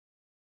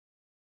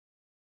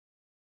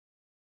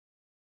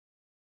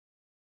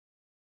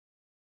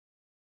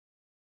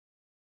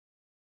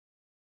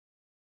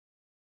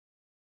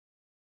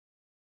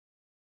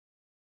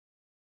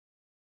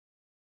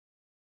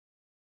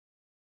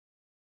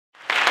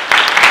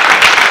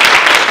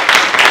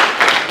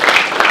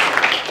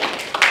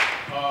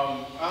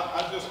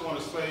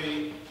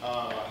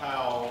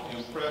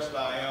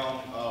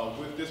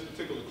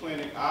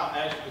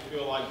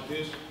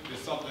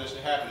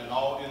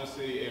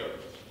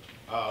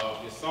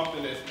It's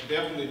something that's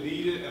definitely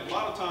needed, and a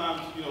lot of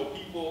times, you know,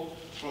 people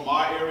from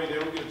our area, they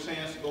don't get a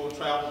chance to go and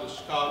travel to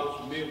Chicago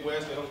from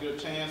Midwest. They don't get a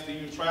chance to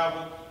even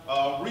travel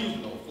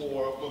regional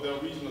for their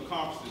regional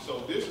conferences.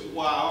 So this is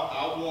why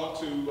I want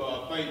to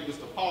thank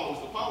Mr. Paula.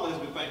 Mr. Paula has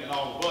been thanking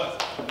all of us.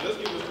 Let's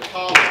give Mr.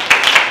 Paula.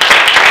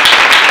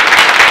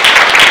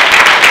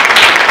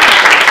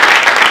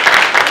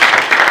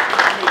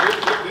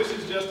 This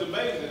is just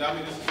amazing. I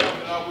mean, this is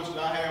something I wish that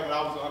I had when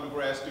I was an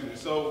undergrad student.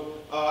 So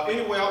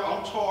anyway,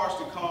 I'm charged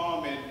to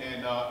come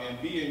and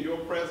be in your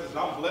presence. And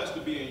I'm blessed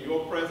to be in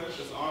your presence.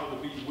 It's an honor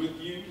to be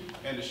with you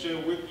and to share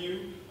with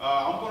you.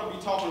 I'm going to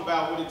be talking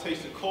about what it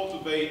takes to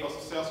cultivate a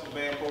successful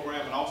band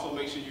program and also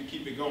make sure you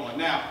keep it going.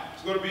 Now,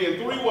 it's going to be in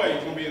 3 ways.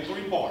 It's going to be in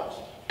 3 parts.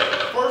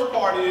 The first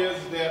part is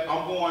that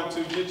I'm going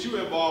to get you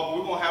involved.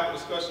 We're going to have a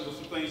discussion of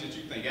some things that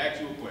you think.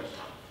 Ask you a question.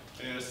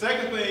 And the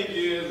second thing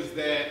is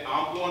that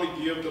I'm going to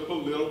give the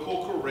politically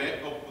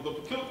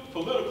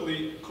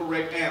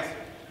correct answer.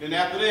 Then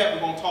after that,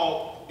 we're going to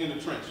talk in the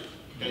trenches.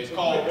 Okay, it's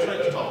called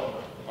trench talk.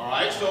 All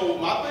right. So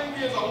my thing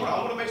is, I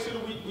want to make sure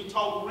that we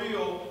talk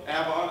real and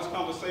have an honest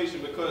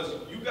conversation, because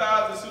you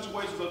guys'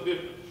 situations are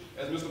different.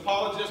 As Mr.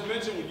 Pollard just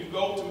mentioned, when you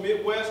go to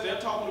Midwest, they're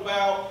talking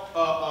about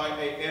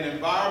an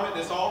environment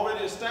that's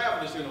already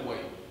established in a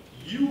way.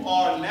 You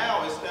are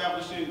now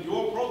establishing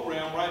your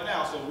program right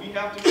now, so we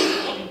have to make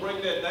sure we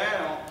break that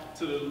down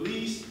to the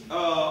least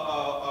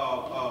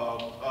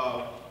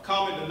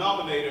common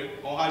denominator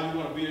on how you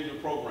want to build your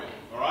program.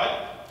 All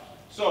right?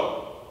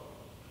 So,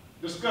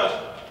 discussion.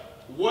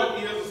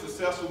 What is a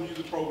successful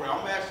music program?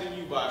 I'm asking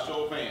you by a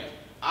show of hands.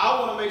 I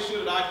want to make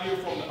sure that I hear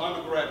from the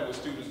undergraduate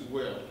students as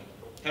well.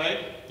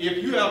 Okay?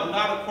 If you have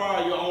not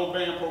acquired your own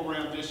band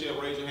program just yet,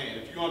 raise your hand.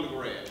 If you're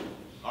undergrad.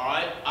 All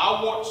right?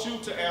 I want you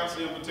to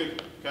answer in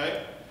particular.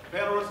 Okay?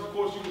 Panelists, of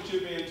course, you can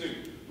chip in too.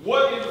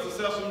 What is a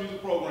successful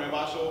music program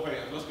by show of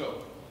hands? Let's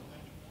go.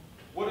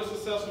 What is a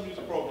successful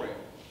music program?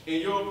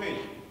 In your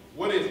opinion,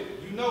 what is it?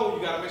 You know,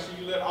 you got to make sure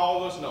you let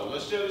all of us know.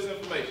 Let's share this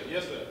information.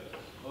 Yes, sir.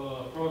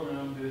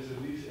 Program that's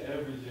at least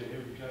average in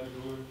every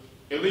category.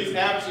 At least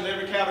average in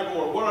every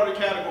category. What are the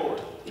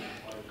categories?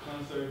 Like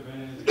concert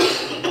bands,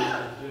 jazz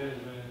bands.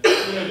 You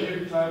have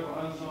every type of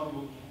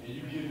ensemble, and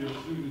you give your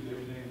students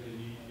everything they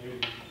need. Every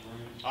range.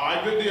 All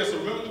right, good deal. So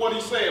remember what he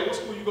said. What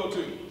school you go to?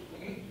 Okay.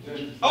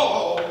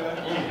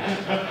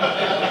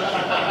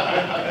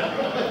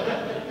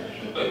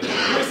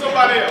 Give me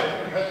somebody else.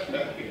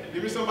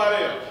 Give me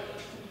somebody else.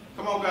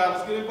 Come on, guys.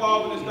 Let's get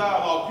involved in this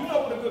dialogue. You know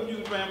what a good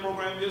music band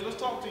program is. Let's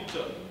talk to each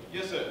other.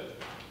 Yes, sir.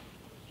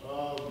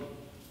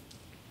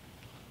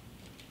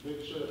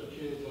 Make sure that the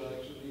kids are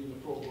actually in the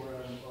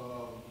program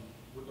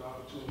with the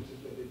opportunities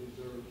that they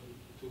deserve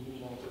to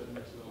move on to the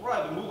next level.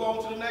 Right, to move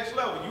on to the next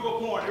level. You are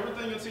pouring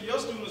everything into your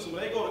students, and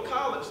when they go to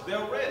college,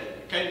 they're ready.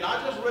 Okay,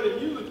 not just ready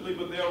musically,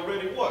 but they're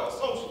ready what?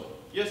 Socially.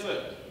 Yes,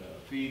 sir.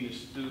 Feeding the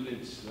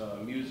students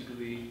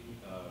musically,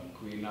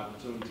 creating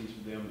opportunities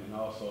for them, and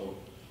also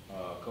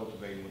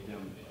cultivating with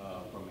them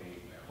from a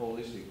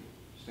holistic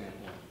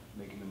standpoint,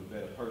 making them a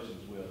better person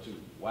as well too,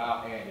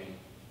 while adding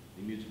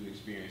the musical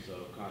experience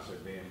of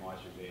concert band,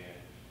 marching band,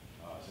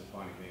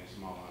 symphonic band,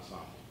 small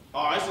ensemble.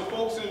 All right, so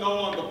focusing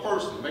on the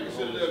person, making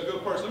sure that they're a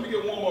good person. Let me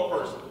get one more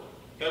person.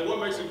 Okay, what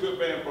makes a good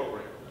band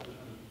program? The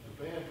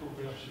band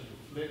program should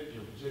reflect the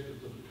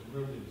objectives of the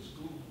community and the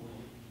school, where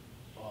you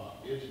are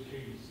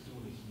educating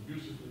students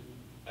musically,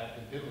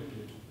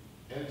 academically,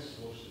 and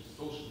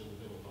socially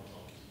within the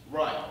house.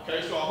 Right,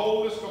 okay, so a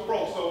holistic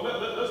approach. So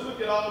let's look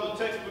at all the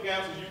textbook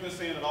answers you've been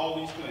seeing at all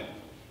these clinics,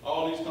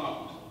 all these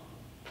conferences.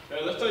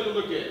 Okay, let's take a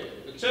look at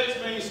it. The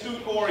text means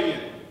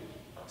student-oriented.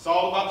 It's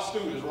all about the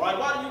students, right?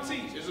 Why do you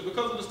teach? Is it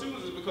because of the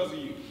students or is it because of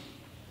you?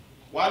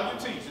 Why do you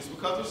teach? It's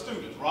because of the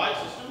students, right?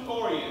 So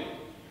student-oriented.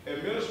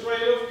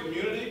 Administrative,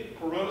 community,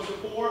 parental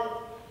support,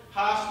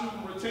 high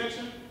student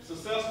retention,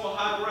 successful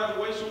high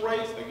graduation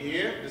rates.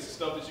 Again, this is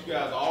stuff that you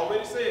guys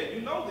already said.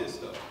 You know this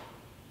stuff.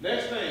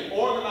 Next thing,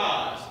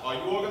 organized. Are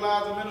you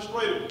organized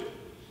administratively?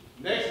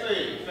 Next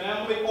thing,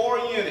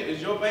 family-oriented.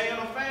 Is your band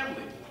a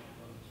family?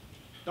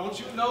 Don't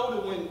you know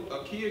that when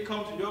a kid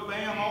comes to your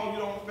band hall, you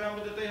know the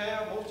family that they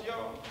have, most of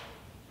y'all?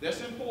 That's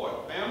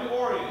important.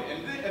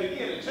 Family-oriented. And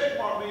again, the check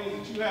mark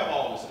means that you have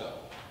all this stuff.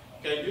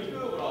 Okay, you're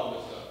good with all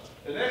this stuff.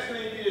 The next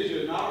thing is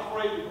you're not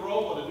afraid to grow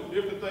or to do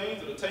different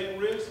things or to take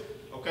risks.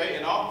 Okay,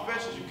 in all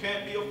professions, you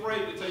can't be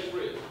afraid to take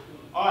risks.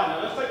 All right, now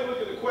let's take a look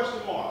at the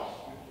question marks.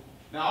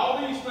 Now, all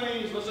these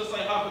things, let's just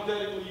say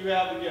hypothetically, you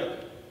have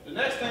together. The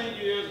next thing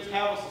is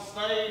have a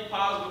sustained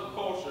positive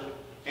culture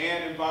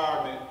and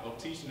environment of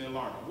teaching and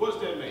learning. What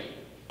does that mean?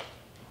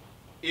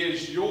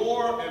 Is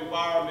your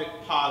environment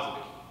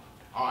positive?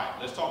 All right,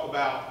 let's talk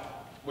about,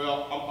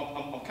 well,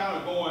 I'm kind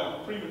of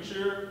going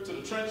premature to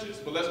the trenches,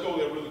 but let's go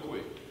there really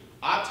quick.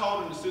 I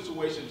taught in a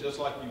situation just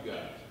like you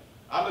guys.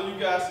 I know you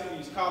guys see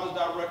these college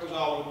directors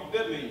all over you.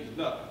 That means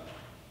nothing.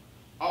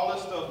 All that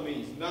stuff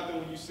means nothing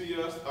when you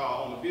see us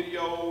on the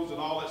videos and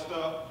all that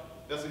stuff.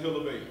 That's a hill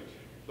of beans.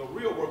 The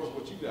real work is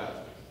what you guys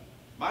do.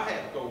 My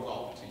hat goes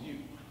off to you.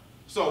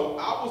 So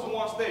I was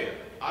once there.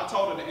 I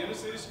taught in the inner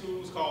city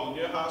schools called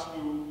Near High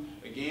School.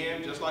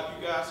 Again, just like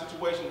you guys'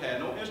 situation,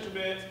 had no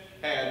instruments,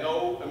 had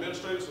no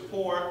administrative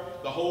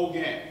support, the whole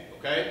gamut,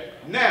 okay?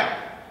 Now,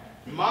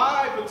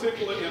 my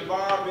particular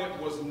environment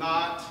was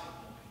not,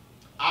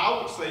 I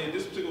would say at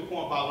this particular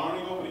point, by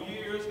learning over the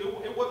years,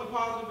 it wasn't a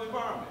positive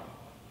environment.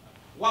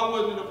 Why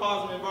wasn't it a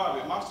positive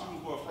environment? My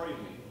students were afraid of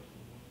me.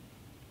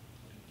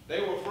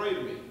 They were afraid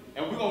of me.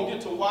 And we're going to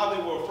get to why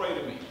they were afraid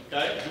of me,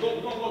 okay?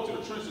 We're going to go to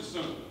the trenches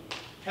soon.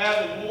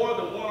 Having more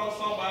than one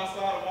ensemble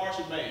outside of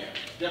marching band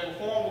that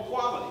perform with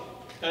quality,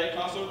 okay?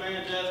 Concert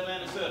band, jazz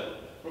band, etc.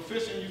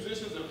 Proficient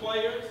musicians and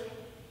players.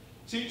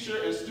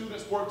 Teacher and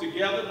students work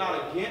together,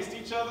 not against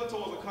each other,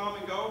 towards a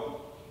common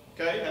goal.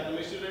 Okay, have to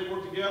make sure they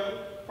work together.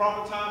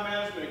 Proper time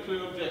management and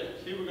clear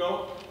objectives. Here we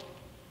go.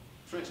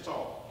 Trench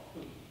talk.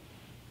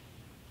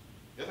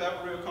 Let's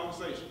have a real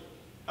conversation.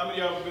 How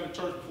many of y'all have been to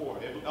church before? A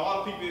lot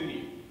of people in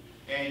here.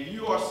 And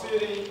you are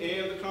sitting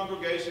in the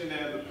congregation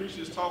and the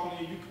preacher is talking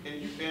to you,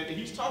 and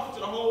he's talking to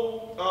the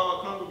whole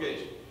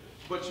congregation.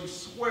 But you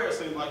swear it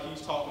seems like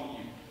he's talking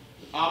to you.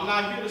 I'm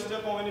not here to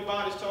step on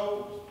anybody's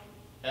toes.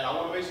 And I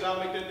want to make sure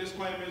I make that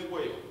disclaimer as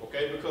well,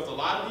 okay? Because a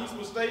lot of these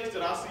mistakes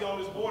that I see on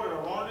this board, that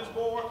are on this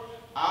board,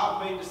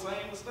 I've made the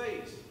same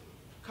mistakes.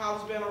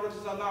 College band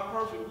directors are not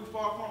perfect. We're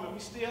far from it. We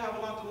still have a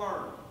lot to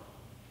learn.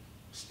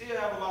 Still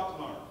have a lot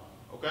to learn,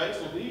 okay?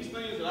 So these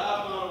things that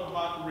I've learned over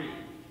my career,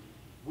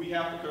 we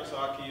have to curse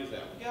our kids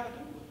out. We got to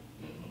do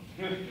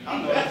it. I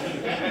know.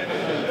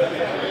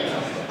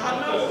 I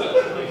know.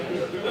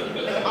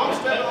 I'm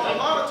stepping on a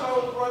lot of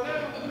toes right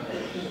now.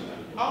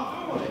 I'm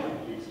doing it.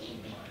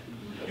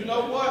 You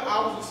know what?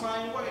 I was the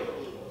same way.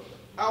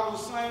 I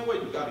was the same way.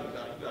 You gotta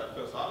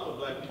cuss. I love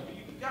black people.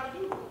 You gotta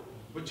do it.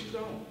 But you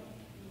don't.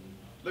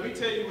 Let me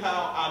tell you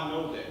how I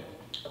know that.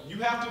 You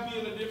have to be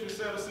in a different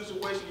set of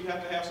situations. You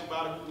have to have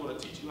somebody who's going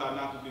to teach you how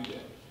not to do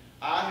that.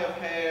 I have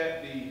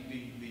had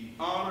the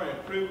honor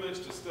and privilege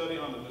to study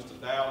under Mr.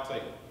 Dow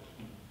Taylor.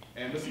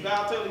 And Mr.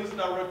 Dow Taylor, he's a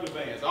director of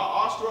bands.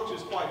 Our structure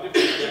is quite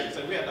different.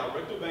 So we have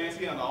director of bands.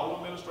 He handles all the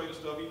administrative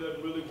stuff. He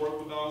doesn't really work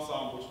with the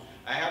ensembles.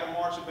 I have the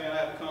marching band, I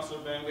have the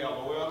concert band. We have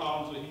Lowell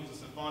Holmes, he's a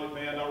symphonic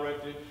band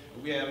director.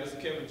 And we have Mr.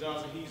 Kevin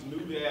Johnson, he's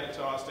newly added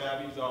to our staff.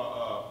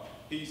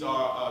 He's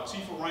our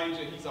chief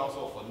arranger. He's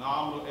also a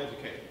phenomenal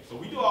educator. So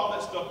we do all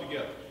that stuff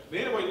together. But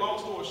anyway, long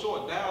story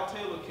short, Dow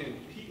Taylor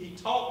he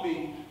taught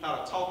me how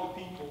to talk to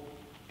people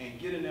and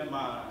get in their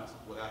minds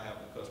without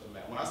having to cuss them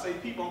out. When I say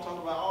people, I'm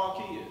talking about our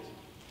kids.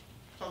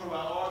 I'm talking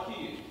about our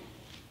kids.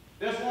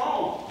 That's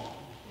wrong.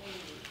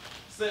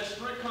 Set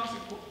strict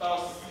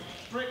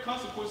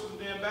consequences and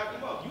then back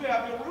them up. You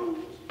have your rules.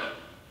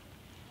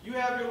 You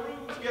have your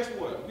rules. Guess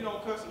what? We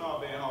don't cuss in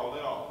our band hall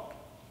at all.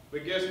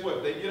 But guess what?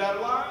 If they get out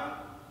of line,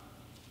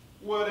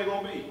 where are they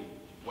going to be?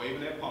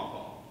 Waving that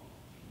pom-pom.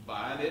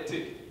 Buying that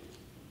ticket.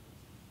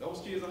 Those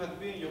kids don't have to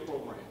be in your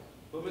program.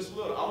 But Mr.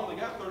 Little, I only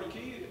got 30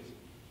 kids.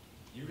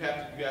 You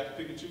have to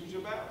pick and choose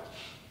your battles.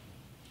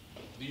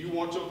 Do you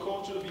want your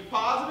culture to be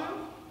positive?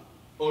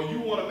 Or you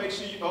want to make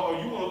sure, or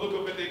you want to look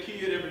up at that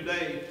kid every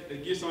day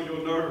that gets on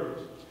your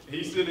nerves? And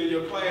he's sitting in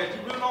your class,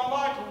 you really don't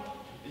like him.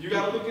 And you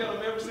got to look at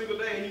him every single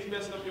day and he's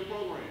messing up your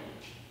program.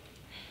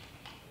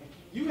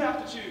 You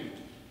have to choose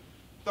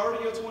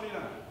 30 or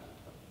 29.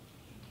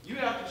 You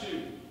have to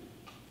choose.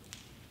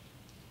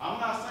 I'm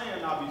not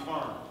saying not be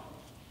firm.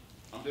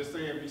 I'm just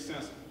saying be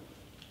sensible.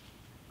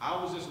 I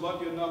was just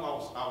lucky enough,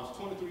 I was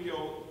 23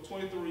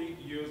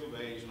 years of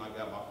age when I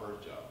got my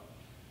first job.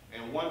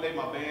 And one day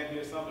my band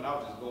did something, I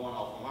was just going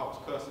off on. I was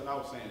cussing, I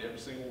was saying every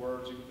single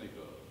word you could think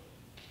of.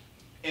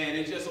 And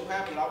it just so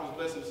happened I was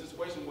blessed in a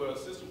situation where a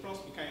assistant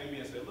principal came to me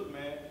and said, look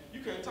man,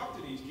 you can't talk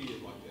to these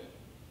kids like that.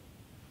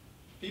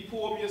 He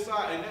pulled me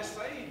aside and that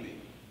saved me.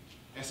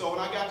 And so when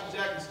I got to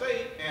Jackson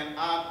State and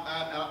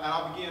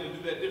I began to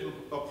do that different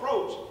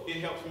approach, it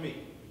helps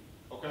me,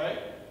 okay?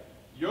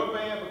 Your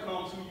band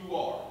becomes who you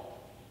are.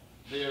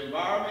 The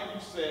environment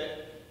you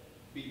set,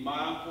 be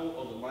mindful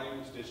of the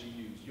language that you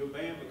use. Your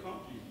band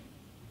becomes you.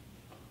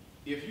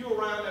 If you're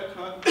around that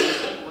country,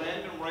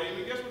 random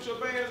raving, guess what your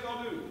band's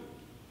gonna do?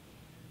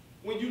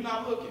 When you're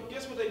not looking,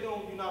 guess what they doing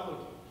when you're not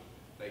looking?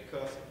 They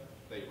cussing,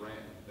 they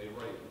ranting, they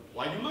raving.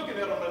 While you looking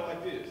at them, they're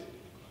like this.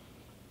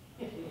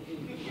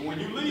 When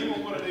you leave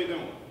them, what are they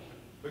doing?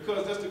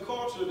 Because that's the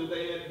culture that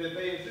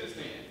they exist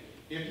in.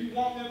 If you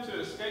want them to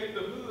escape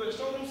the hood,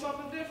 show them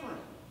something different.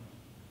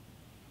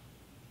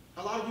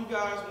 A lot of you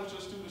guys want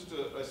your students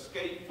to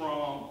escape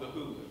from the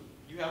hood.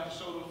 You have to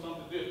show them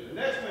something different. The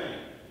next thing,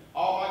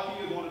 all my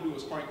kids want to do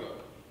is crank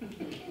up.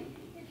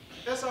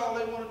 That's all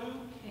they want to do.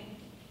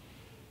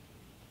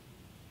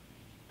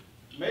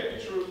 Maybe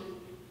true,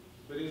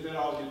 but is that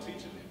all you're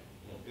teaching them?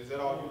 Is that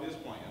all you're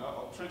displaying?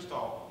 Trench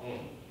talk.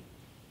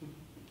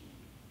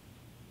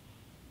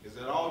 Is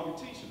that all you're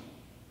teaching them?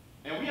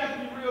 And we have to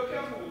be real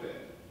careful with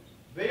that.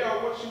 They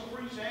are what you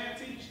preach and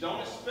teach.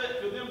 Don't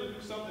expect for them to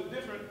do something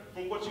different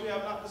from what you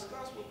have not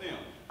discussed with them.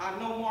 I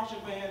know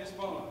marching band is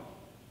fun.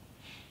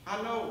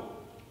 I know.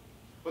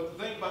 But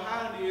the thing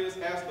behind it is,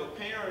 as the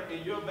parent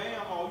in your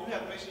band hall, you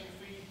have to make sure you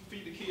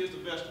feed the kids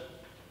the vegetables.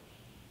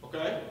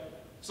 Okay?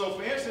 So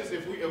for instance,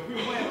 if we're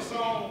playing a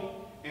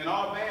song in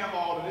our band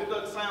hall and it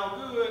doesn't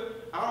sound good,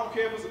 I don't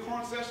care if it's a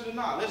crunch session or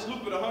not. Let's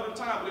loop it 100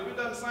 times, but if it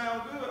doesn't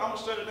sound good, I'm gonna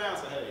shut it down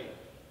and say, hey,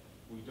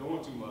 we're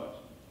doing too much.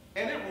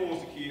 And it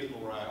ruins the kids'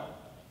 morale.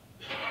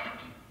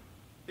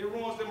 It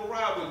ruins their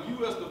morale. When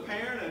you as the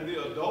parent and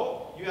the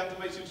adult, you have to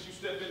make sure that you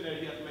step in there,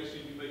 you have to make sure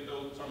you make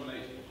those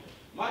determinations.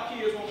 My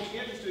kids won't be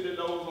interested in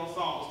those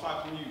ensembles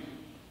type of music.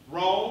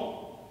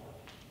 Wrong.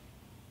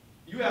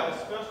 You have a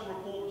special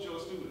rapport with your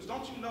students.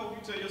 Don't you know if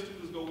you tell your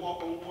students to go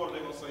walk on water,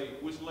 they're going to say,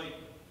 which lake?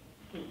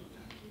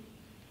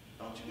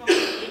 Don't you know?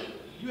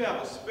 You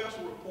have a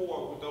special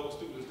rapport with those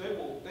students. They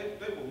will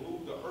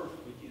move the earth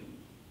for you.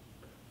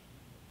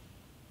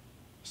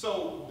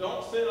 So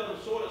don't sell them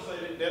short and say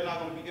that they're not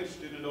going to be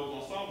interested in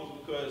those ensembles,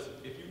 because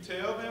if you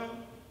tell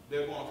them,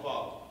 they're going to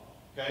follow.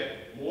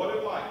 Okay? More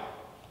than likely.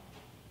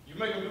 You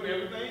make them do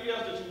everything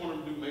else that you want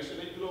them to do. Make sure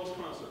they do those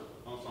concert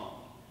ensembles.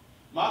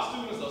 My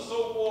students are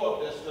so bored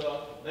with that stuff,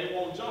 they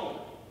won't join.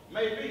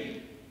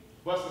 Maybe.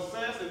 But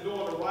success in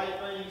doing the right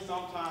thing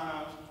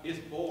sometimes is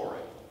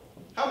boring.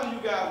 How many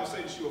of you guys would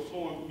say that you are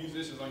fluent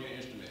musicians on your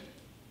instrument?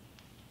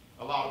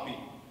 A lot of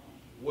people.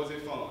 Was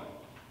it fun?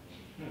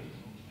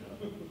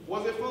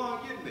 Was it fun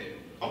getting there?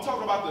 I'm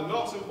talking about the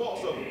nuts and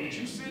bolts of it. With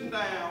you sitting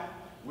down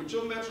with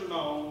your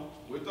metronome,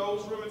 with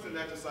those rhythms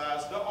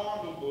exercise, the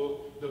arming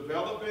book,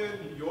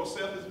 developing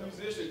yourself as a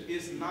musician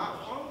is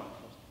not fun.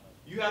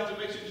 You have to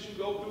make sure that you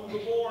go through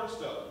the boring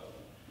stuff.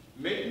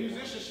 Make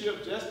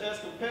musicianship just as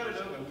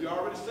competitive, and we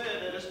already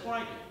said that it's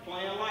cranking,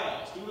 playing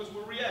loud. Students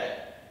will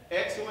react.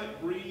 Excellent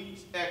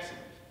breeds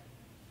excellent.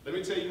 Let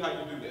me tell you how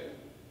you do that.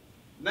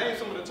 Name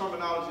some of the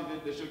terminology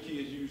that your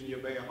kids use in your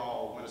band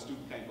hall when a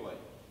student can't play.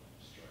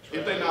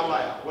 If they're not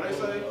loud. What they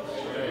say?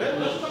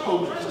 Let's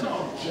talk. Let's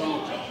talk.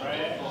 Slow.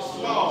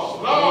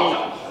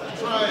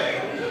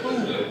 Trash.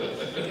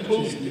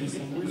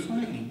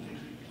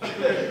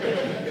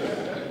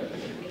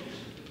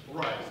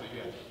 Right, so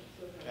you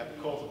have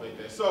to cultivate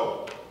that.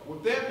 So,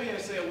 with that being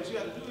said, what you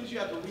have to do is you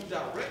have to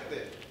redirect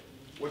that.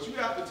 What you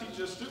have to teach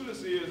your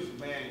students is,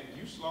 man,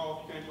 you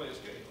slow if you can't play a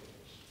scale.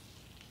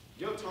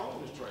 Your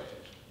tone is trash.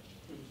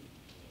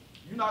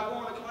 You're not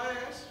going to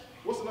class?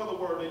 What's another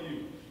word they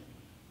use?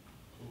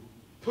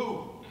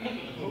 Poo.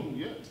 Poo,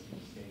 yeah.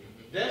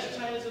 That's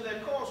changing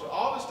that culture.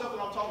 All this stuff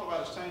that I'm talking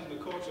about is changing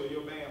the culture of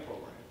your band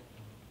program.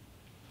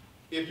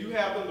 If you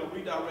have them to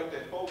redirect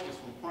that focus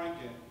from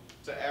pranking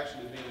to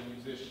actually being a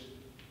musician.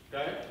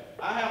 Okay?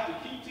 I have to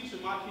keep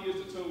teaching my kids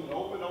to tune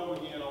over and over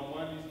again on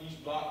Mondays,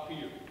 each block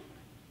period.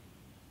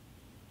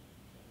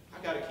 I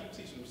got to keep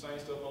teaching them the same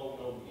stuff over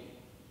and over again.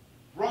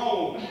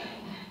 Wrong.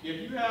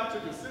 If you have to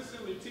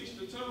consistently teach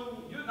the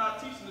tune, you're not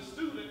teaching the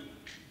student,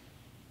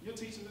 you're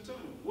teaching the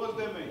tune. What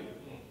does that mean?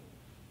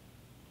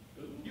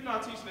 You're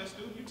not teaching that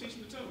student, you're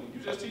teaching the tune.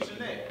 You're just teaching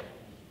that.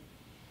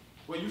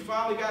 When you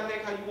finally got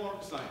that how you want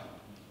it to sound.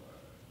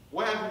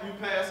 What happens when you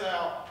pass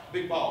out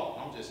big ball?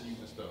 I'm just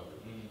using stuff.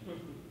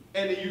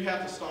 And then you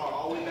have to start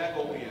all the way back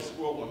over here and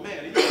score one.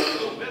 Man,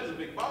 that's a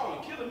big ball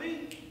and killing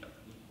me.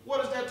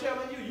 What is that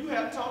telling you? You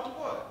have to talk to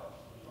what?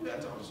 You have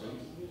to talk to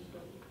students.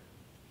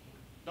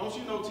 Don't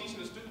you know teaching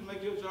the student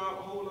make your job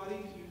a whole lot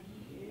easier?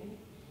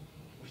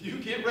 You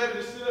get ready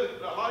to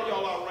sit, a lot of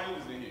y'all are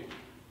arrangers in here.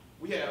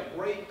 We have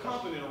great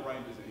company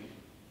arrangers in here.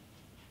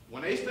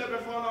 When they step in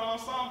front of an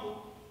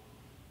ensemble,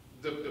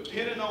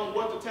 depending on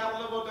what the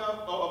talent level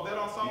of that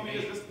ensemble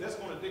is, that's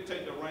going to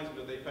dictate the arrangement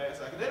that they pass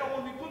out. They don't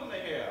want to be pulling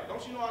their hair out.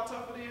 Don't you know how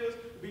tough it is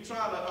to be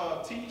trying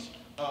to teach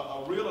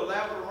a real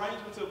elaborate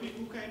arrangement to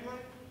people who can't play?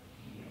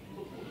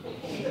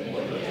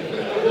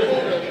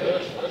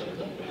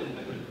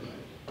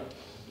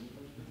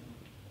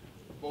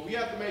 But we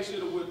have to make sure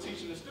that we're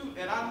teaching the student.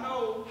 And I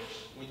know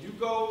when you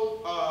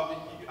go,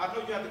 I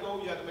know you have to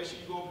go, you have to make sure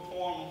you go and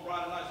perform on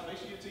Friday nights. Make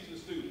sure you're teaching the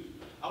students.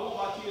 I want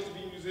my kids to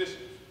be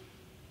musicians.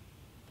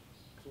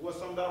 So what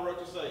some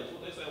directors say, it's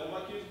what they say, I want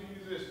my kids to be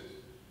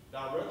musicians.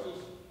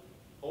 Directors,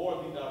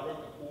 or the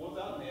director pulls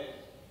out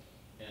next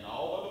and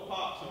all other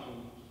pop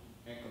tunes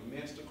and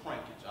commence to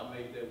crankage. I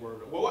made that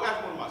word up. Well,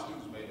 actually one of my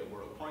students made that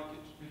word up,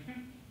 crankage.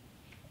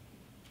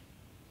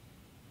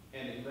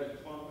 And neglect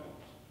the fundamentals.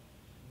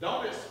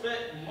 Don't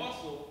expect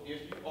muscle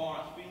if you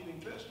aren't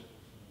feeding vegetables.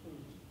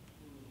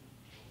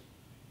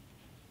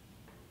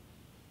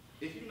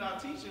 If you're not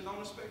teaching, don't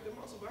expect the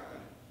muscle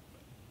behind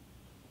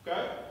it.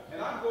 Okay?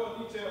 And I can go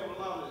in detail with a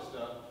lot of this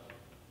stuff,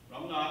 but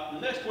I'm not.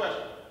 The next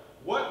question,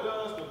 what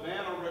does the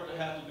band director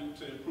have to do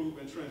to improve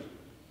intrinsically?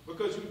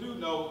 Because you do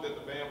know that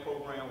the band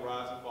program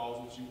rises and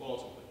falls with you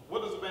ultimately.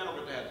 What does the band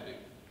director have to do?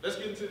 Let's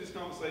get into this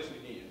conversation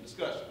again,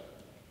 discussion.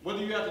 What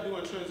do you have to do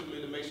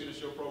intrinsically to make sure that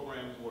your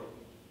program is working?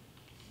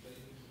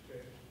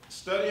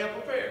 Study and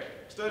prepare.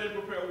 Study and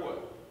prepare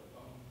what?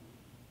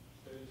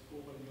 Study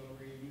school, whether you're going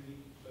to read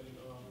music, study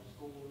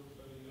school,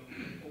 study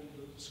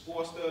composers.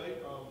 Sport study.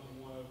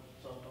 We want to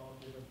talk about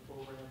different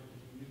programs,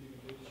 music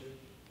and literature,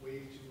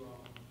 ways to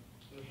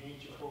enhance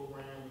your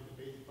program with the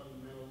basic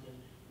fundamentals and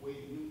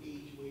ways, new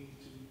age ways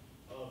to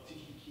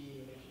teach the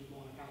kid and actually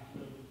going to kind of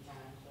keep up with the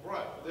times.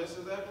 Right.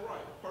 That's exactly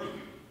right.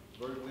 Perfect.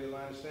 Vertically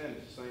aligned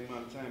standards, the same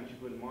amount of time that you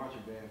put in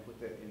marching band, put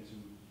that into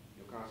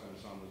your concert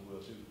ensemble as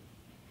well too.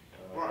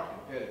 Right.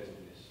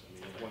 Competitiveness. I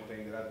mean, one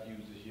thing that I've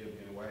used this year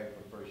being away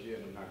for the first year,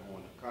 and I'm not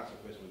going to concert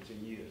festival in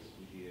 10 years.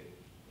 We did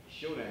a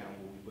showdown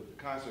where we put the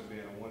concert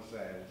band on one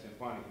side and the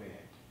symphonic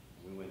band.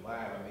 We went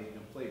live and made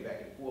them play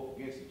back and forth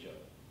against each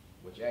other,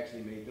 which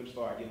actually made them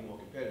start getting more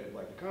competitive.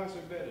 Like, the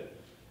concert better,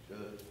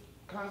 the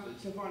concert,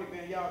 symphonic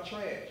band, y'all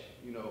trash,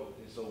 you know.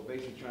 And so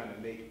basically trying to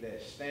make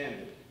that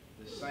standard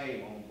the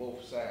same on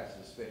both sides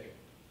of the spectrum.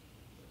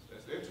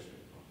 That's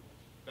interesting.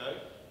 Okay?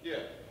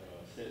 Yeah.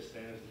 Set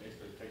standards and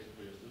expectations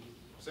for your students.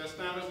 Set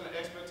standards and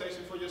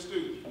expectations for your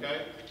students,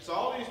 okay? So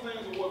all these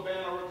things are what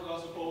band directors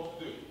are supposed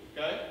to do,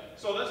 okay?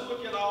 So let's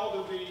look at all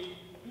of the,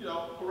 you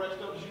know, correct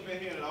stuff that you've been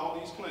hearing at all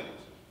these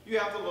clinics. You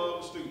have to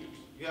love the students.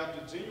 You have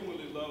to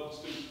genuinely love the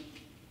students.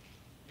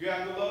 You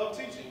have to love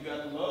teaching. You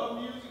have to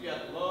love music. You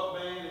have to love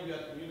band. And you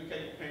have to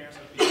communicate with parents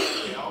and people.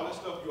 Okay, all this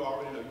stuff you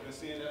already know. You've been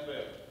seeing that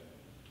forever.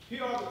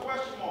 Here are the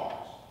question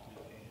marks.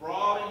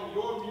 Broaden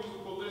your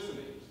musical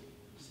listenings.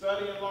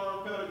 Study and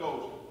learn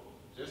pedagogy.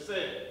 Just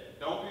said,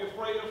 don't be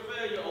afraid of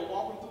failure or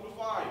walking through the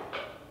fire.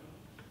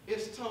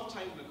 It's tough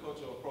changing the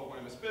culture of a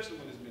program, especially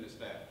when it's been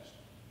established.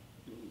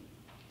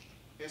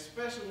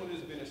 Especially when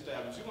it's been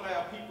established. You're going to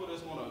have people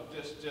that's going to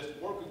just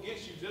work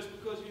against you just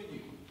because you're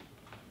you.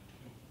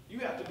 You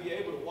have to be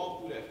able to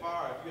walk through that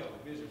fire if you have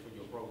a vision for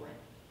your program.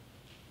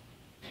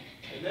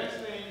 The next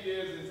thing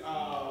is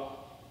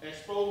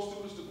expose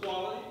students to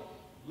quality.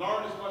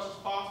 Learn as much as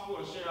possible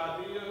and share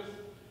ideas.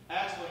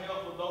 Ask for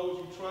help from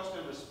those you trust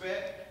and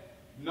respect.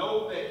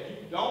 Know that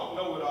you don't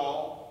know it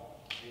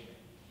all.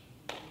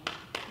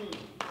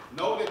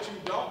 Know that you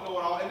don't know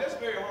it all. And that's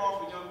very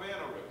hard for young band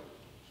directors.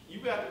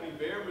 You have to be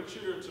very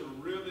mature to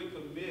really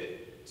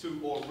commit to,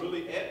 or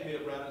really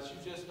admit rather, that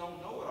you just don't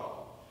know it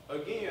all.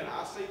 Again,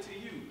 I say to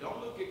you, don't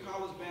look at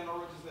college band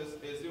directors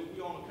as if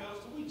we're on a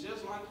pedestal. We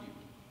just like you.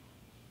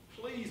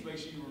 Please make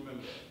sure you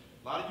remember that.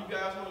 A lot of you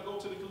guys want to go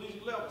to the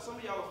collegiate level. Some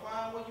of y'all are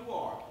fine where you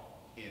are.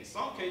 In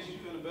some cases,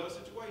 you're in a better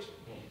situation.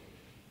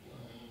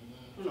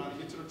 I'm trying to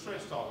get to the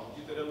trench talk. We'll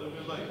get to that a little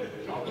bit later.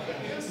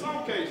 In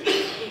some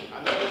cases,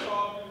 I know it's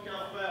all in the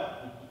Count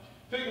Valley.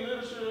 Pick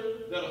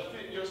literature that'll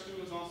fit your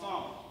students'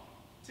 ensemble.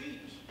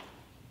 Teach.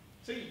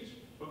 Teach.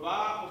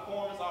 Provide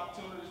performance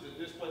opportunities that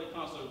display the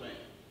concert band.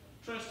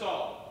 Trench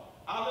talk.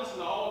 I listen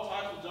to all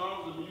types of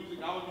genres of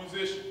music. I'm a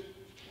musician.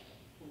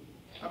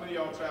 How many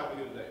of y'all travel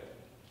here today?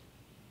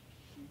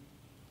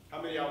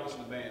 How many of y'all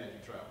listen to band if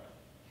you travel?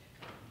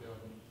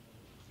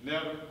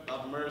 Never.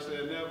 Dr. Murray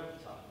said never.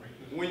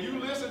 When you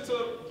listen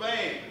to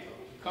band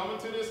coming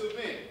to this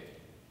event,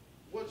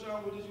 what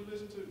genre did you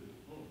listen to?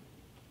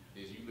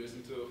 Did you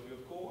listen to a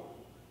fifth chord?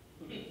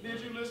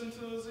 Did you listen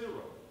to a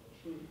zero?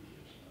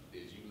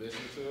 Did you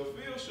listen to a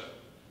field show?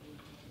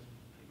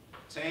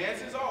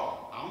 Chances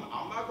are,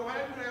 I'm not going to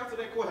have you to answer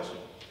that question.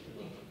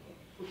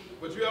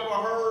 But you ever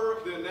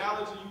heard the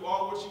analogy, you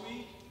are what you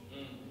eat?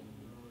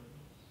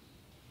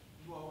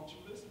 You are what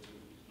you listen to.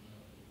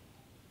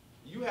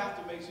 You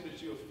have to make sure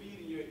that you're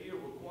feeding your ear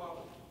with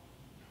quality.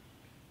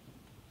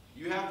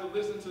 You have to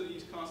listen to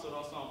these concert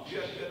ensembles. You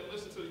have to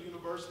listen to the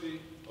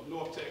University of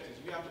North Texas.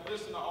 You have to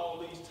listen to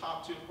all these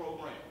top-tier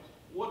programs.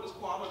 What does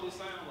quality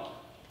sound like?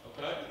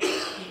 Okay?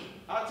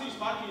 I teach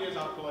my kids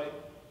how to play.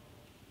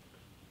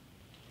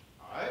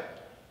 All right?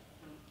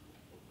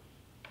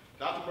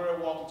 Dr.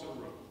 Murray walked into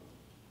the room.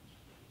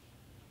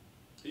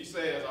 He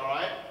says, all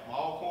right, I'm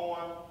all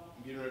corn.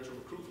 I'm getting ready to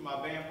recruit for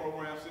my band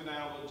program. Sit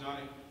down, little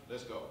Johnny.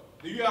 Let's go.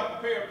 Do you have a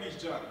prepared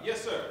piece, Johnny?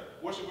 Yes, sir.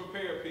 What's your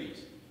prepared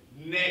piece?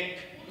 Neck.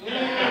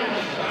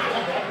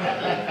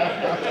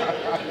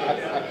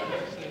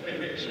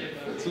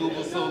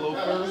 Tuba solo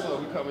first, or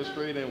we coming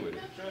straight in with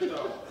it?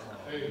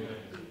 Hey, man,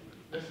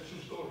 that's a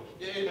true story.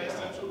 Yeah, that's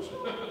the truth.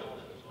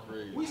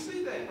 Crazy. We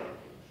see that.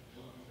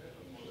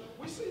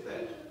 We see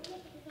that.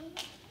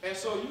 And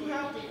so you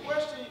have to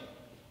question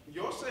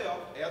yourself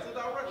as a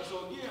director.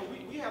 So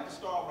again, we have to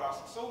start with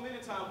ourselves. So many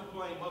times we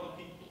blame other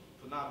people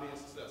for not being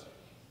successful.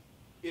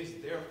 It's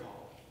their fault.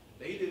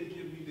 They didn't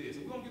give me this.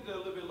 And we're going to get to that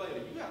a little bit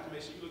later. You have to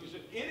make sure you look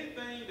at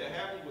anything that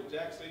happened with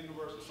Jackson State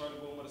University, Sunday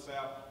Boom of the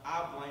South,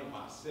 I blame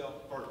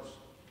myself first.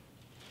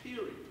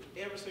 Period.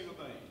 Every single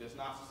thing that's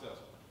not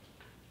successful.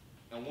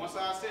 And once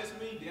I assess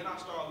me, then I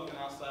start looking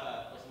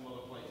outside for some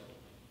other places.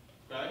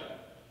 Okay?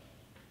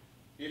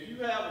 If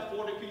you have a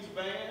 40-piece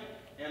band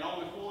and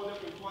only 4 of them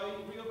can play,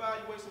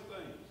 reevaluate some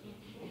things.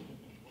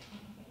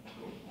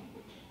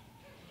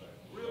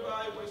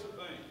 Reevaluate some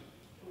things.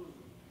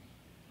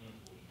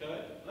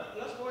 Okay?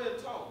 Let's go ahead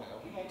and talk now.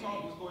 We're going to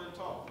talk, let's go ahead and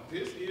talk.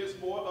 This is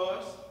for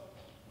us,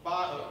 by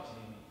us.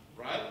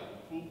 Right?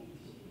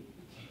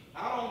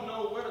 I don't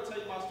know where to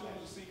take my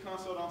students to see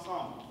concert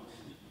ensemble.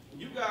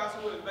 You guys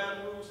who are in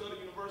Baton Rouge, Southern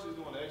University is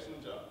doing an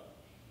excellent job.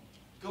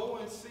 Go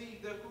and see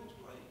their groups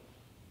play.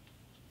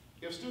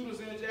 If students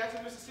in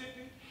Jackson,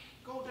 Mississippi,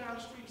 go down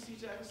the street and see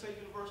Jackson State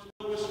University.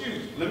 No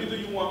excuse. Let me do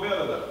you one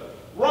better though.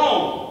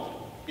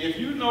 Wrong. If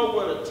you know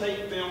where to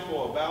take them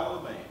for a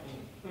ballad band.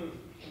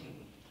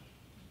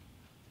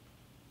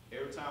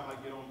 Every time I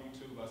get on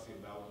YouTube, I see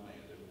a ballad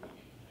band every weekend.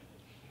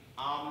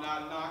 I'm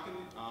not knocking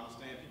it. I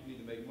understand people need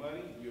to make money.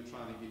 You're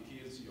trying to get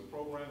kids to your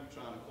program.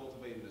 You're trying to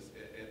cultivate an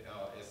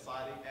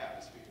exciting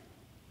atmosphere.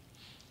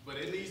 But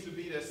it needs to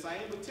be that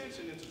same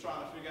attention into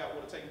trying to figure out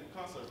what to take them to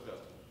concert festival.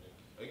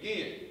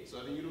 Again,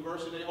 Southern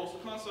University, they host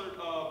a concert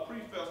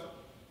pre-festival.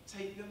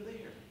 Take them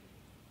there.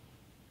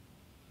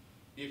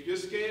 If you're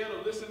scared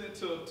of listening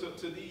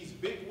to these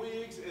big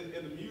wigs in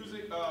the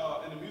music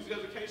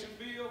education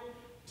field,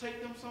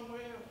 take them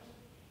somewhere else.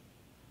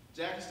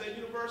 Jackson State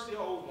University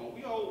holds one.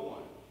 We hold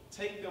one.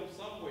 Take them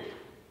somewhere.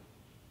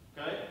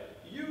 Okay?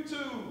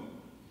 YouTube.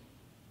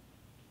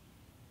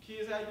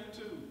 Kids have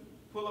YouTube.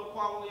 Pull up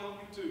quality on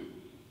YouTube.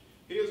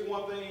 Here's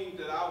one thing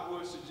that I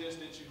would suggest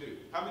that you do.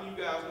 How many of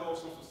you guys know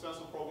some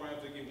successful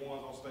programs that get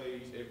ones on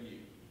stage every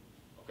year?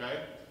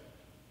 Okay?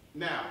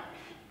 Now,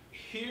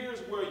 here's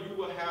where you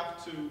will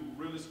have to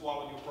really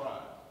swallow your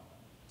pride.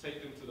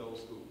 Take them to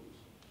those schools.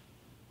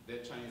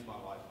 That changed my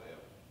life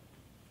forever.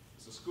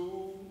 It's a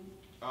school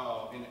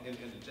in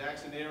the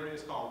Jackson area.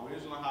 It's called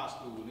Regional High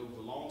School. And it was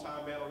a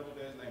long-time band over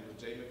there. His name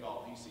was Jay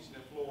McGough. He's teaching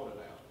in Florida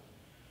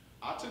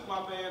now. I took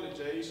my band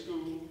to Jay's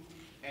school,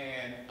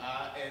 and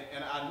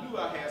I knew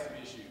I had some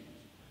issues.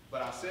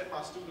 But I set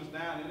my students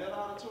down in that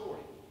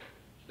auditorium.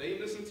 They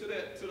listened to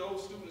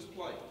those students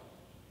play.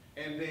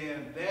 And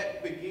then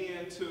that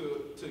began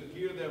to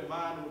gear their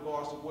mind in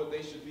regards to what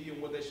they should be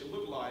and what they should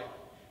look like.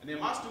 And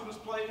then my students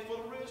played for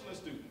the original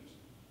students.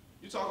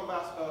 You're talking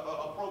about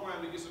a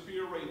program that gets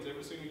superior ratings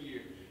every single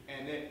year,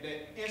 and that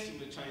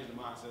instantly changed the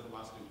mindset of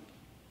my students.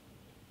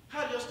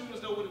 How do your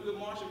students know what a good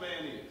marching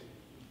band is?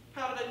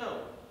 How do they know?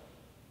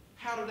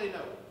 How do they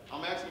know?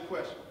 I'm asking a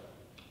question.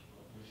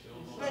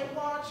 They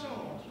watch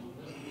them.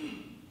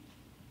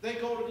 They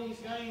go to these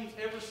games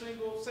every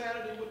single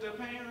Saturday with their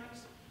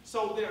parents.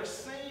 So they're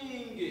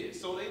seeing it.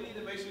 So they need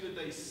to make sure that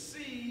they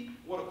see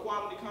what a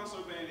quality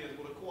concert band is,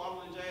 what a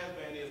quality jazz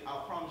band is.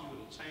 I promise you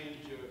it'll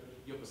change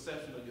your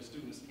perception of your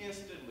students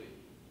instantly.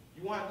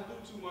 You won't have to do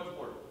too much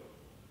work.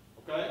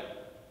 Okay?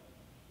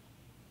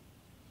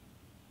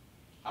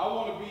 I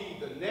want to be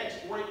the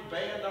next great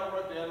band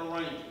director and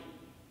arranger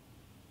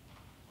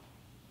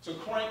to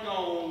crank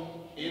on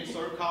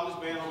insert college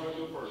band on a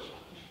good person.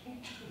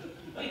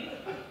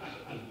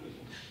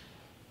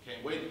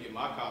 Can't wait to get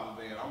my college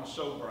band. I'm going to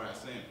show Brian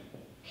Sanders.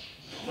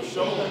 I'm going to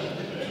show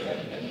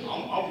him.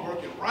 I'm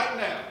working right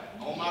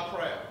now on my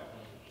craft.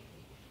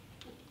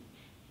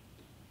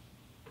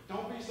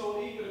 Don't be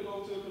so eager to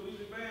go to a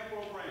collegiate band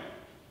program.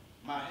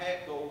 My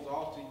hat goes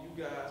off to you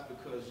guys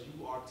because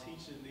you are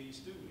teaching these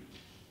students.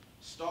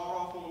 Start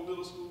off on the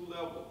middle school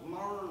level.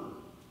 Learn.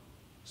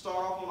 Start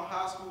off on a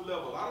high school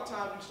level. A lot of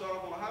times you start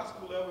off on a high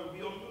school level and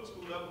be on the middle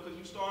school level because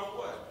you start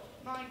what?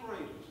 9th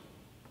graders.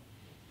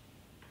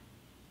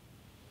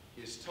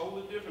 It's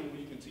totally different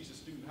when you can teach a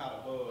student how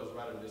to buzz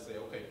rather than just say,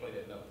 okay, play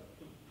that note.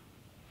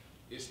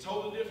 It's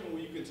totally different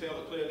when you can tell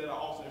a clarinet or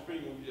Austin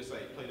Freeman when you just say,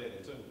 play that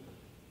in tune.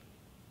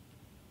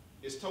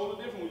 It's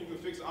totally different when you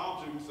can fix an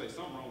object and you say,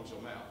 something wrong with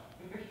your mouth.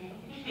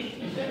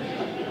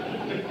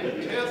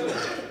 There's a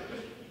difference.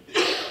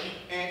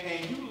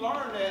 And you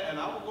learn that, and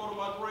I will go to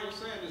my grave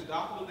saying this.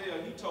 Dr.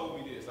 Liddell, he told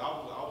me this. I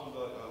was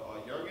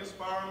a young,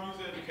 inspiring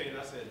music educator.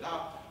 I said,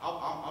 Doc,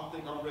 I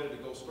think I'm ready to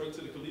go straight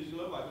to the collegiate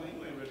level. Like, man,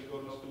 you ain't ready to go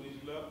to no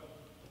collegiate level.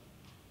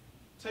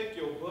 Take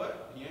your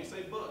butt. He ain't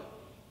say but.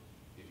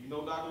 If you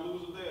know Dr.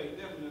 Lewis was there, he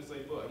definitely didn't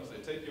say but. He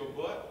said, take your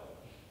butt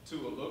to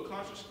a little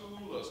country school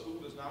or a school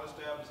that's not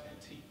established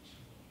and teach.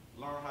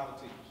 Learn how to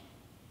teach.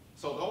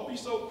 So don't be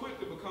so quick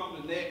to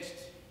become the next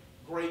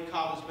great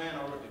college band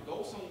director.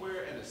 Go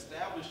somewhere and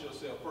establish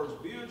yourself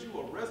first. Build you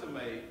a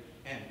resume,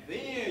 and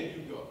then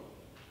you go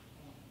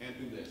and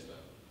do that stuff.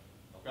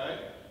 Okay?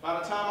 By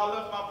the time I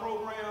left my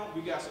program,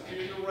 we got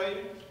superior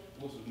ratings,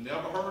 which was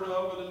never heard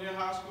of in the near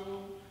high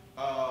school.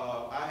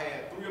 I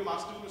had 3 of my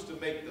students to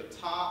make the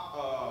top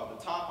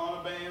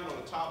honor band or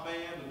the top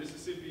band, the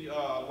Mississippi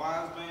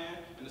Lions Band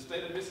in the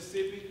state of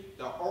Mississippi.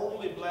 The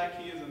only black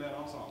kids in that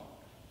ensemble.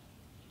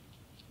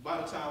 By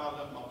the time I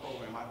left my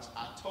program,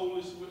 I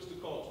totally switched the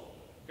culture.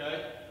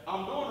 Okay?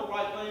 I'm doing the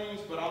right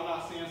things, but I'm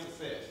not seeing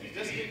success.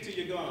 Just stick to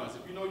your guns.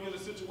 If you know you're in a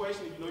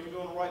situation, if you know you're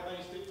doing the right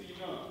thing, stick to your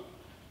guns.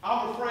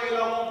 I'm afraid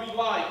I won't be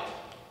liked.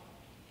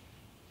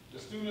 The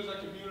students in the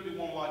community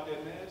won't like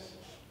that mess.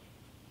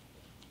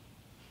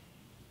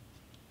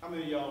 How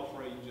many of y'all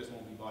afraid you just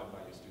won't be liked by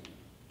your students?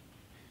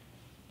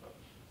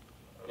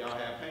 Y'all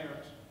have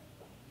parents?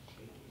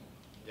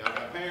 Y'all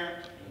have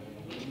parents?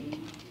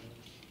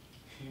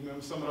 You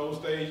remember some of those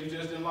days you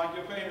just didn't like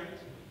your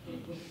parents?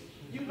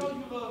 You know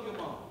you love your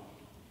mom.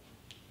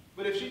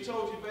 But if she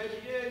told you, baby,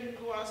 yeah, you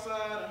can go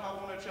outside and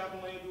hop on that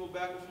trampoline, do a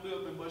backward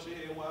flip and bust your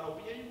head wide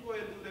open, yeah, you can go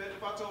ahead and do that.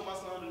 If I told my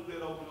son to do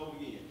that over and over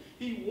again.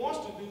 He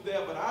wants to do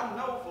that, but I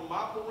know from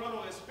my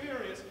parental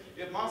experience,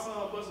 if my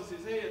son busts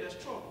his head, that's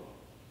trouble.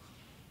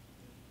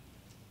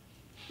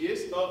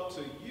 It's up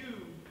to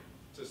you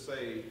to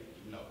say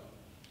no.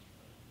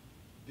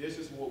 This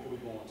is what we're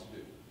going to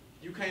do.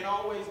 You can't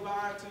always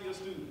lie to your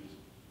students.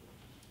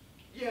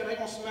 Yeah, they're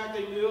going to smack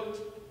their lips.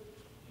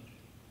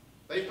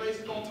 Their face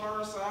is going to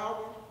turn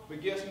sour.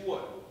 But guess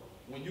what?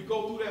 When you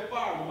go through that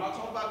fire, we're not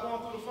talking about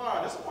going through the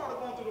fire. That's a part of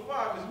going through the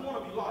fire because you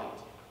want to be light.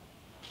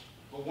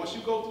 But once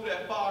you go through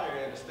that fire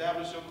and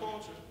establish your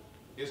culture,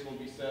 it's going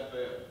to be set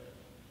there.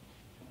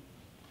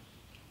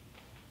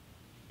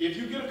 If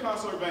you get a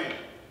concert band,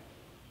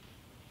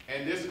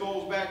 and this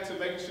goes back to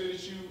making sure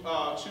that you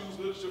choose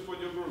literature for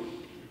your group,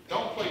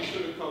 don't play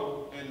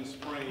Sugarcoat in the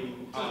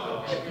spring.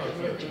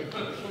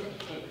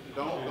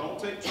 Don't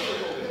take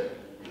Sugarcoat.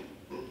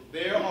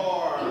 There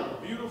are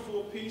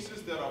beautiful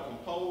pieces that are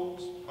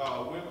composed,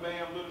 wind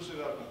band literature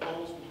that are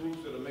composed for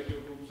groups that will make your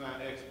group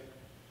sound excellent.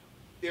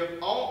 If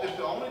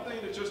the only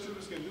thing that your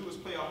students can do is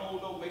play a whole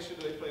note, make sure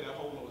that they play that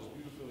whole note as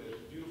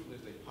beautifully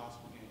as they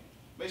possibly can.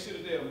 Make sure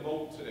that they're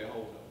emote to their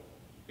whole note.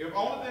 If the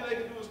only thing they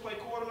can do is play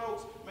quarter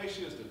notes, make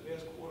sure it's the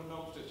best quarter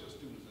notes that your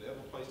students have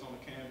ever placed on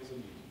the canvas of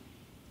music.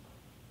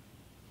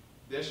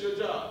 That's your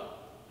job,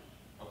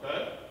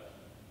 okay?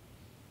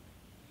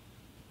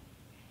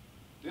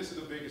 This is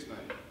the biggest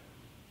thing.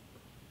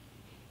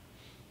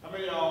 How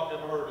many of y'all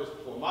ever heard this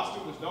before? My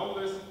students don't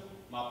listen,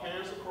 my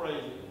parents are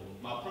crazy,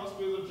 my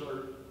principal is a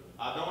jerk,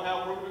 I don't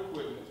have working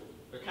equipment,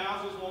 the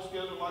counselors won't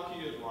schedule my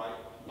kids right,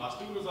 my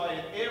students are in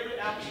every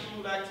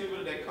after-school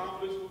activity that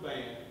conflicts with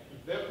band,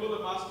 they're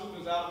pulling my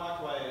students out of my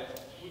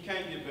class, we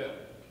can't get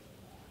better.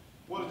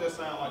 What does that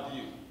sound like to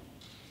you?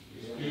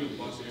 Yeah.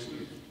 Bunch of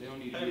excuses. They don't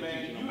need to Hey be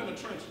man, teaching you no in the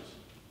more. trenches.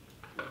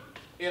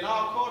 In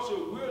our culture,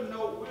 we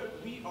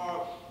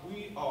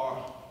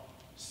are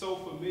so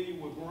familiar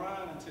with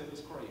grind until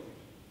it's crazy.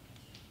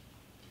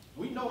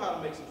 We know how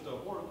to make some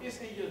stuff work. It's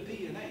in your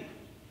DNA.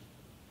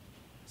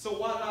 So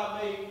why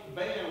not make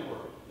band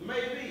work?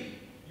 Maybe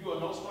you are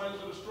no stranger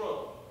to the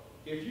struggle.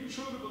 If you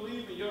truly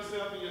believe in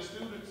yourself and your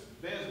students,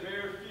 there's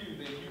very few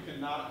that you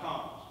cannot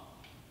accomplish.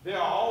 There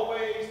are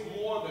always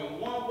more than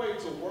one way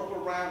to work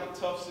around a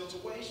tough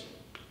situation.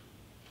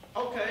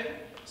 Okay,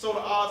 so the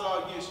odds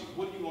are against you.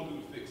 What are you going to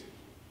do to fix it?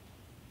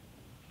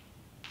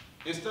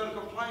 Instead of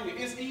complaining,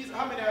 it's easy.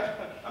 How many of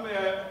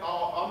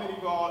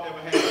y'all ever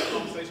had a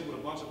conversation with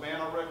a bunch of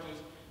band directors,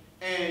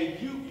 and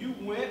you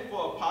went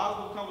for a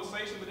positive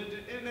conversation, but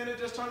then it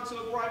just turned into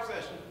a gripe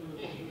session?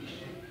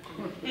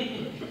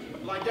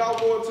 Like y'all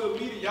go into a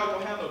meeting, y'all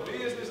gonna handle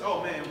business.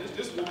 Oh man,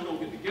 this is what we're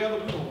gonna get together.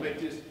 We're gonna make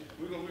this.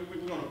 We're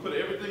gonna put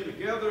everything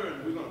together,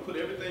 and we're gonna put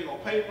everything on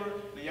paper.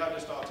 Then y'all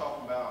just start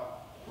talking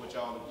about what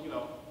y'all,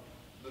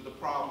 the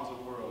problems of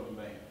the world in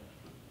band.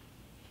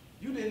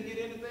 You didn't get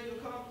anything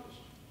accomplished.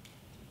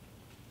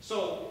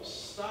 So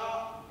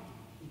stop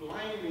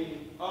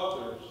blaming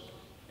others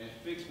and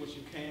fix what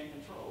you can't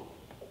control.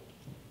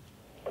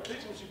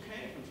 Fix what you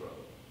can control.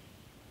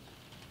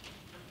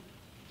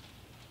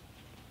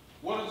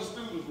 What is the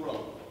students'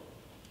 role?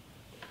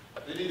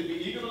 They need to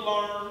be eager to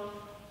learn.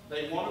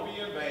 They want to be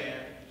in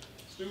band.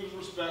 Students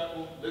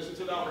respectful, listen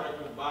to the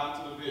director, buy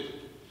into the vision.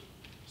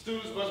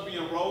 Students must be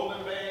enrolled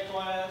in band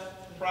class,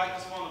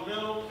 practice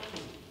fundamentals,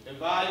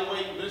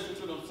 evaluate and listen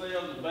to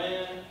themselves in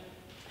band,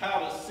 how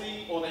to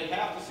see, or they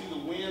have to see the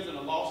wins and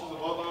the losses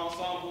of other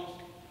ensembles.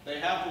 They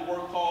have to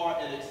work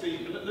hard and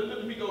exceed.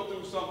 Let me go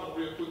through something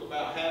real quick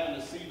about having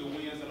to see the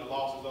wins and the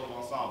losses of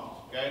ensembles,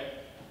 okay?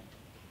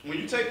 When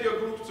you take your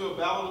group to a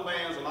battle of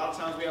bands, a lot of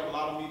times we have a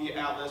lot of media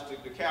outlets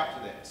to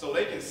capture that. So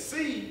they can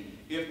see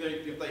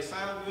if they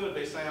sound good or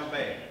they sound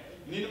bad.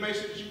 You need to make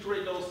sure that you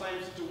create those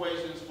same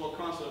situations for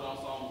concert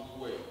ensembles as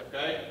well,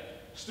 okay?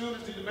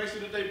 Students need to make sure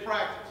that they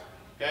practice,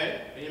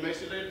 okay? And you make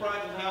sure they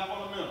practice and have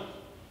fundamentals.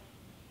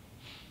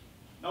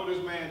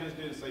 Notice, man, this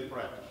didn't say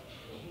practice.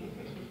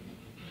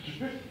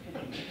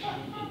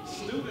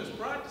 Students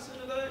practicing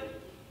today?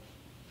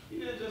 He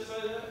didn't just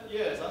say that?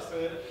 Yes, I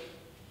said it.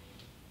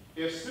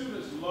 If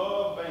students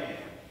love band,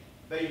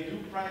 they do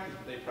practice,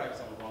 but they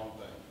practice on the wrong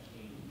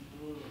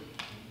thing.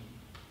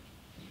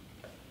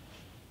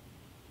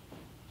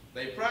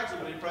 They practice,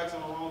 but they practice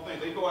on the wrong thing.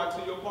 They go out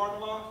to your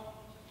parking lot.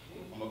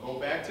 I'm going to go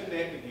back to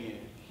neck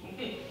again.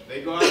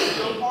 They go out to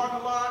your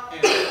parking lot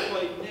and they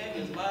play neck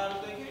as loud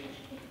as they can.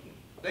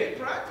 They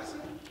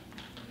practicing.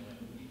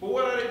 But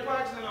what are they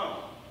practicing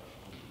on?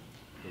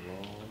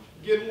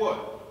 Getting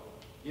what?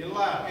 Getting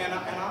loud. And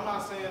I'm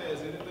not saying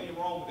there's anything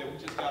wrong with that. We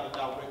just got to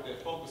direct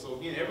that focus. So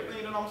again,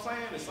 everything that I'm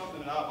saying is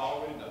something that I've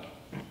already done.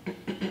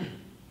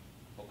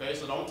 Okay,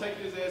 so don't take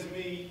this as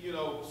me,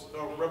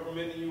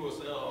 reprimanding you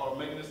or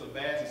making this a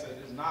badge and say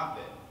it's not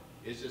that.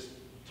 It's just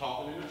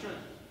talking in the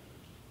trenches.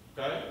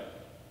 Okay?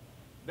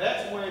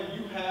 That's when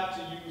you have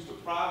to use the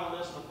private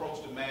lesson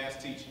approach to mass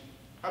teaching.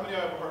 How many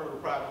of you ever heard of the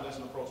private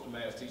lesson approach to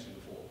mass teaching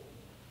before?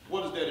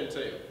 What does that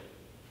entail?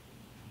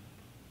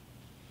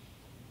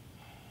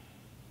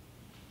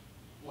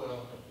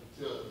 Well,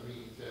 it tells that we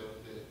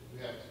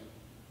have to,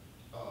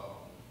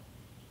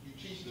 you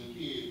teach the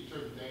kid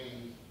certain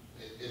things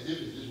as if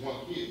it's just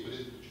one kid, but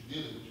it's what you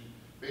did is what you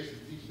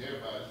basically teaching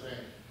everybody.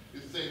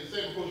 It's the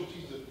same approach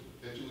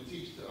that you would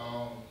teach to,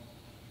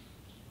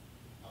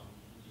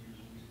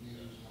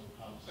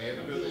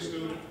 Individual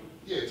student?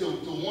 Yeah, to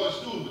one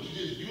student, but you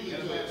just use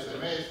it to the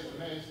mass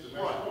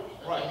approach.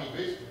 Right. I mean,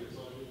 basically, that's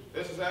all it is.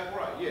 That's exactly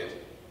right, yes.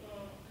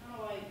 Kind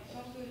of like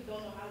some students don't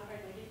know how to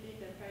practice. They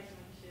think that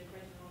practicing, like you said,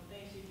 practicing on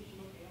things, so you teach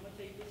them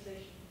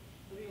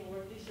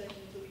section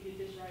until we get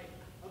this right.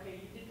 Okay,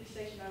 you did this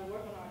section, now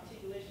work on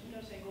articulation, you know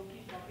what I'm saying, go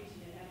piece by piece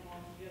and then add them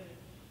all together.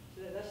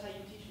 So that's how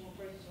you teach one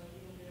person, so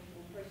you're gonna get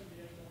one person to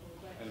do that for the whole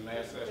class. And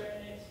math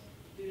session.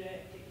 Do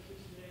that, take the switch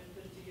to that,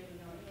 put it together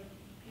now, you know,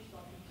 piece by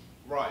piece.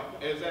 Right,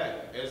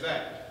 exactly.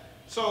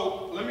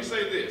 So let me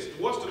say this,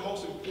 what's the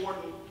most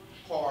important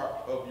part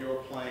of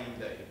your playing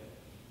day?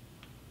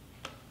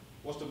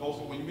 What's the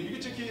most, when you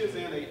get your kids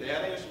in, they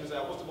have their instruments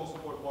out, what's the most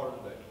important part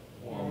of the day?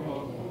 Warm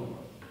up.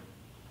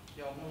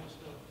 Y'all know the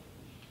stuff.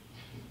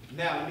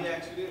 Now, let me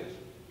ask you this.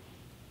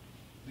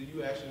 Do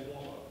you actually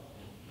warm up?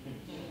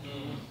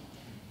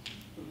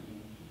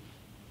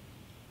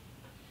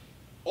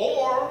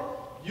 Or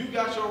you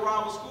got your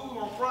rival school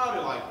on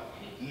Friday like,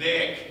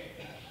 Nick.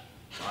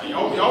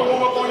 Y'all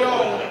warm up on your own.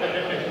 Go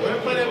ahead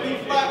and play that B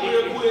flat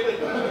real quick.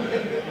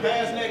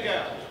 Pass Nick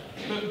out.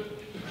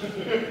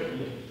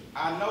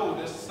 I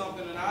know this is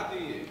something that I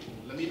did.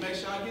 Let me make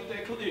sure I get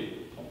that clear.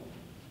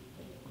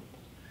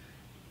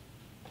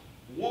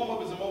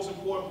 Warm-up is the most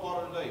important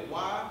part of the day.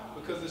 Why?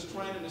 Because it's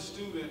training the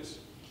students,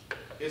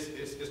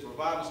 it's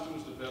providing the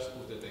students the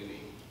vegetables that they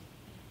need.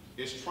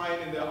 It's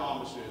training their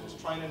embouchures, it's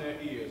training their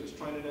ears, it's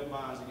training their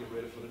minds to get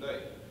ready for the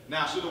day.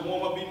 Now, should the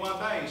warm-up be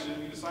mundane? Should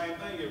it be the same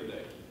thing every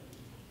day?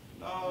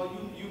 No,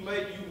 you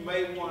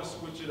may want to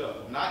switch it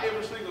up. Not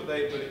every single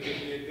day, but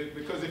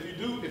because if you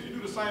do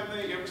the same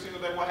thing every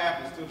single day, what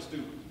happens to the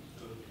student?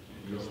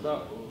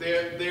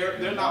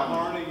 They're not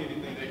learning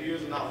anything. Their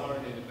ears are not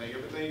learning anything.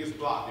 Everything is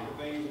blocked.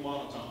 Everything is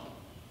monotone.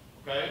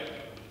 Okay?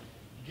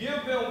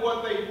 Give them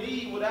what they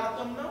need without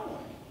them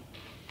knowing.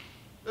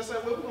 Let's say,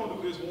 well, we're going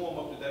to do this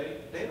warm-up today.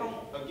 They don't,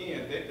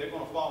 again, they're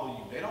going to follow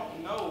you. They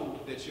don't know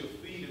that you're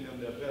feeding them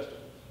their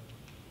vegetables.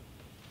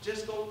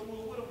 Just go through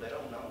it with them. They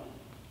don't know.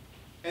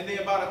 And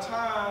then by the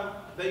time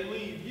they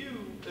leave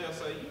you, they'll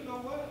say, you know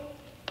what?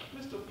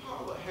 Mr.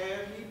 Pollard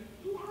had me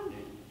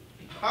learning.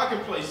 I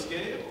can play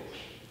scale.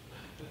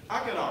 I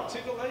can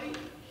articulate.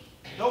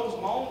 Those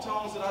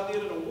monotones that I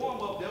did in the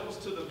warm-up, that was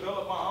to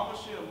develop my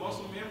embouchure and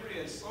muscle memory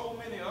and so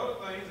many other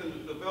things, and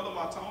to develop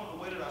my tone,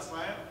 the way that I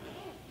sound,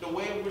 the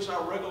way in which I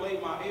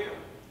regulate my air.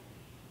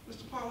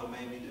 Mr. Pollard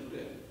made me do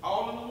that,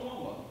 all in the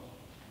warm-up.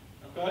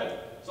 Okay?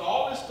 So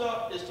all this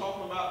stuff is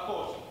talking about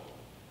culture.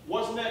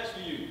 What's next for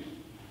you?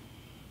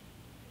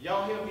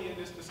 Y'all hear me in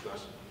this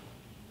discussion?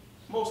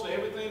 Mostly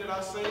everything that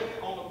I said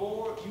on the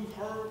board, you've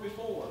heard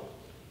before.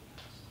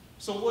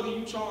 So what are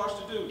you charged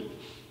to do?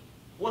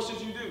 What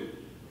should you do?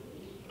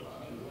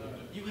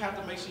 You have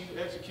to make sure you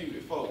execute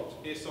it, folks.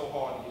 It's so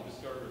hard to get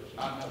discouraged.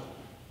 I know.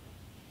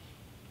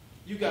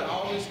 You got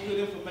all this good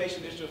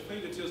information at your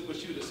fingertips,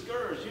 but you're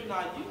discouraged. You're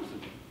not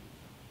using it.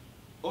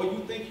 Or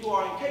you think you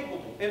are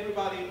incapable.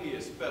 Everybody in here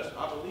is special.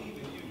 I believe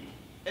in you.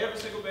 Every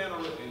single band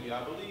in here,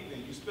 I believe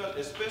in you,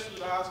 especially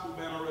the high school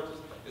band directors,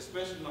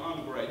 especially in the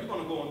undergrad. You're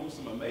going to go and do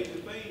some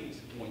amazing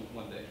things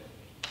one day.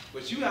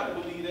 But you have to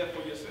believe that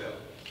for yourself.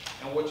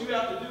 And what you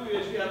have to do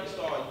is you have to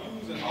start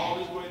using all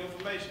this great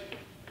information.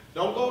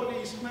 Don't go to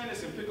these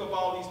clinics and pick up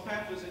all these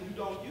pamphlets and you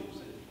don't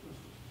use it.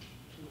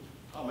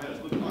 Oh man,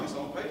 it's looking nice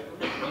on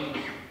paper.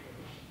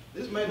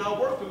 This may not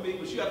work for me,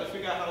 but you have to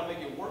figure out how to make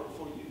it work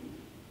for you.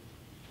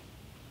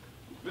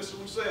 Mr.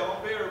 Roussel,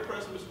 I'm very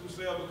impressed with Mr.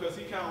 Roussel because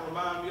he kind of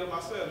reminded me of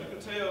myself. You can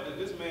tell that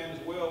this man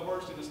is well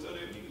versed in the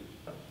study of music.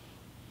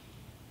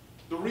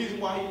 The reason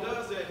why he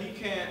does that, he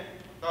can't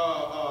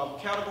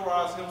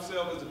categorize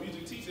himself as a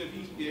music teacher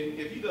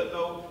if he doesn't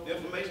know the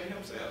information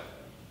himself.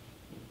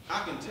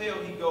 I can tell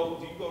he goes,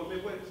 do you go to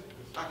Midwest?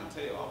 I can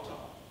tell off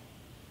top.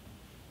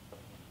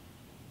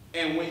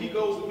 And when he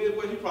goes to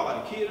Midwest, he's probably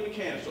like a kid in the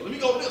candy store. Let me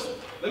go to this one.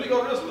 Let me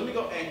go to this one. Let me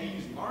go. And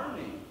he's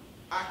learning.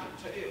 I can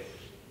tell.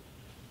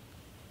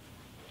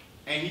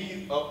 And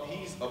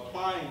he's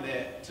applying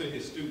that to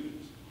his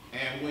students.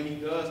 And when he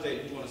does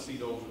that, you want to see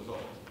those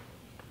results.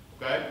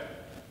 Okay?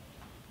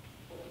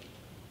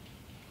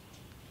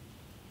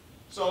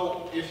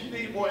 So if you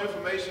need more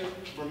information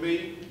from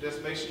me,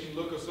 just make sure you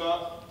look us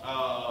up.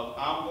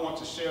 I'm going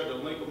to share the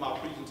link of my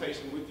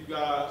presentation with you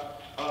guys.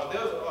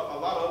 There's a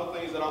lot of other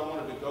things that I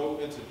wanted to go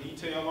into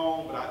detail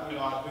on, but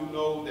I do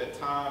know that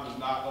time is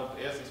not of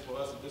the essence for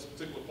us at this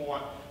particular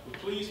point. But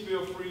please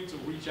feel free to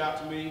reach out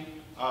to me.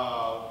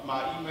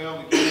 My email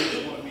again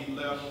is going to be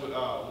left with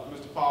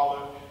Mr.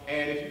 Pollard.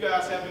 And if you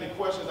guys have any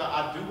questions,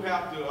 I do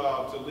have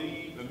to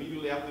leave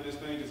immediately after this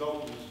thing is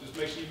over. Just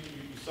make sure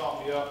you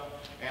salt me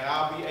up, and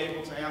I'll be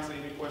able to answer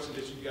any questions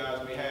that you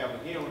guys may have.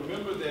 Again,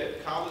 remember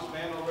that college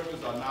band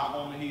directors are not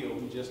on the hill.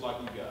 We're just like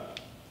you guys.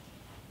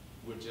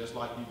 We're just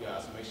like you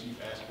guys, so make sure you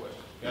ask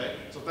questions, okay?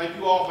 So thank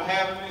you all for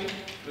having me.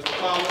 Mr.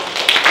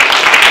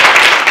 Pollard.